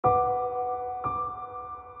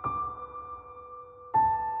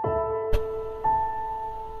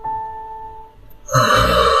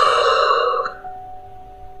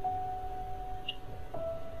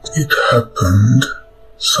happened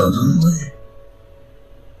suddenly,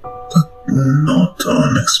 but not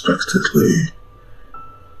unexpectedly,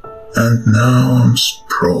 and now I'm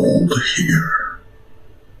sprawled here.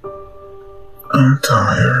 I'm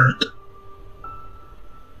tired.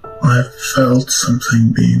 I've felt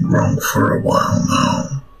something being wrong for a while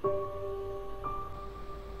now.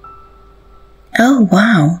 Oh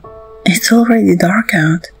wow, it's already dark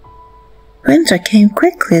out. Winter came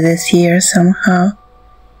quickly this year somehow.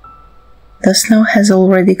 The snow has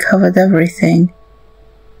already covered everything.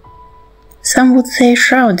 Some would say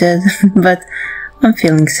shrouded, but I'm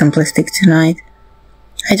feeling simplistic tonight.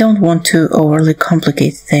 I don't want to overly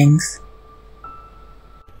complicate things.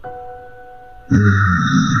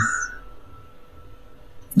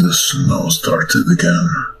 The snow started again.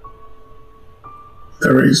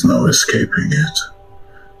 There is no escaping it,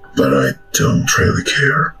 but I don't really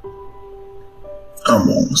care. I'm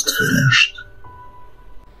almost finished.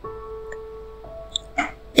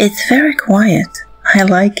 It's very quiet. I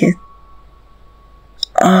like it.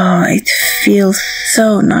 Oh, it feels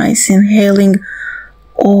so nice inhaling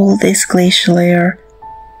all this glacial air.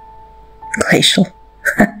 Glacial.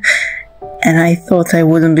 And I thought I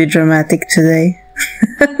wouldn't be dramatic today.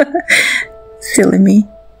 Silly me.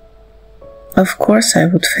 Of course I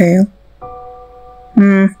would fail.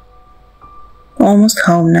 Almost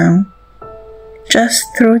home now. Just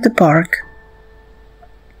through the park.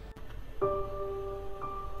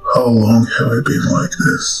 How long have I been like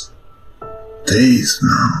this? Days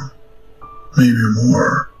now. Maybe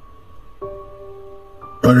more.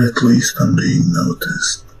 But at least I'm being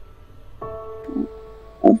noticed.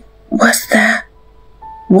 What's that?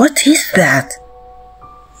 What is that?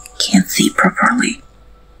 Can't see properly.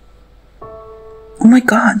 Oh my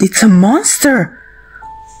god, it's a monster!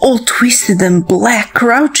 All twisted and black,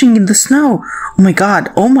 crouching in the snow.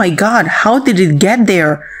 Oh my god, how did it get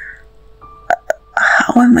there?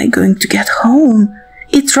 How am I going to get home?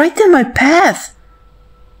 It's right in my path.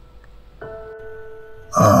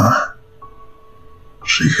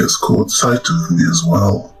 She has caught sight of me as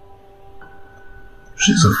well.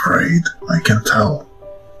 She's afraid, I can tell.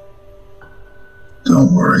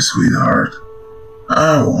 Don't worry, sweetheart.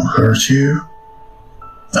 I won't hurt you.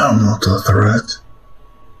 I'm not a threat.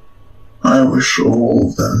 I wish all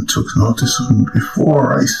of them took notice of me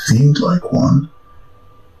before I seemed like one.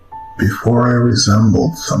 Before I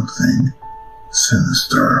resembled something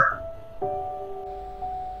sinister.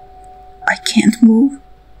 I can't move.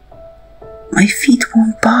 My feet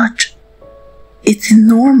won't budge. It's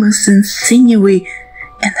enormous and sinewy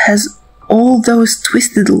and has all those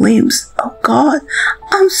twisted limbs. Oh god,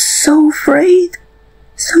 I'm so afraid.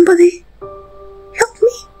 Somebody help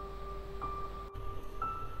me.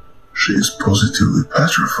 She is positively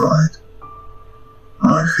petrified.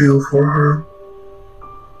 I feel for her.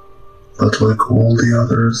 But like all the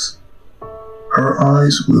others, her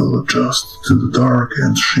eyes will adjust to the dark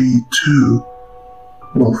and she, too,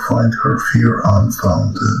 will find her fear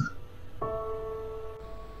unfounded.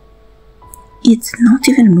 It's not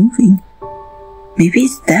even moving. Maybe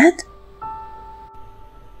it's dead?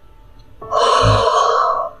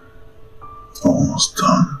 Almost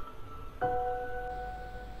done.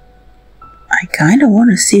 I kinda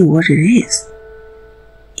wanna see what it is.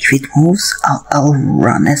 If it moves, I'll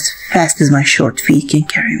run as fast as my short feet can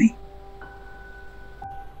carry me.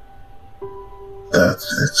 That's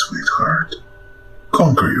it, sweetheart.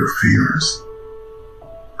 Conquer your fears.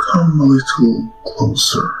 Come a little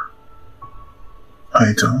closer.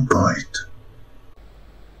 I don't bite.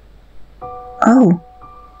 Oh.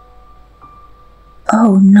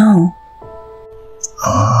 Oh no.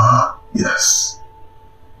 Ah, yes.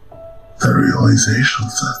 The realization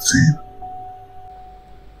sets in.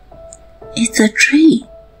 It's a tree.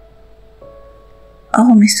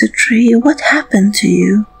 Oh, Mr. Tree, what happened to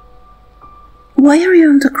you? Why are you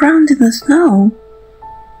on the ground in the snow?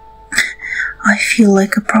 I feel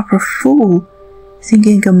like a proper fool,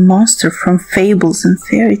 thinking a monster from fables and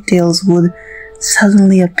fairy tales would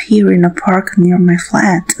suddenly appear in a park near my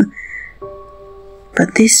flat.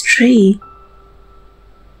 But this tree,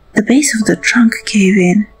 the base of the trunk gave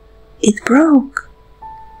in. It broke.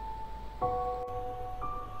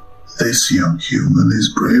 This young human is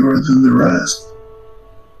braver than the rest.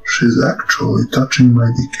 She's actually touching my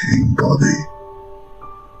decaying body.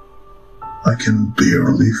 I can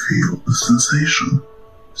barely feel the sensation.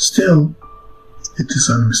 Still, it is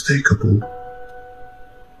unmistakable.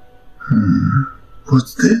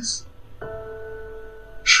 What's this?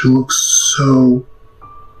 She looks so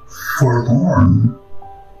forlorn.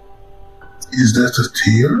 Is that a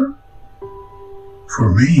tear? For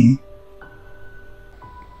me?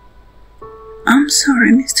 I'm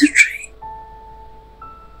sorry, Mr. Tree.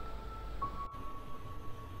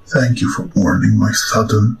 Thank you for mourning my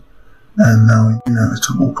sudden and now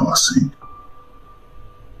inevitable passing.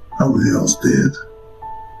 Nobody else did.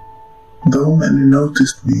 Though many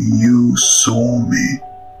noticed me, you saw me.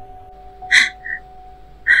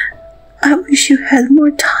 I wish you had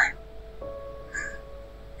more time.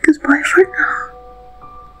 Goodbye for now.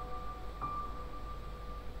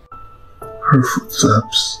 Her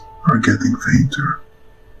footsteps are getting fainter.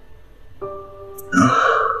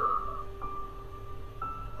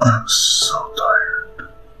 I'm so tired.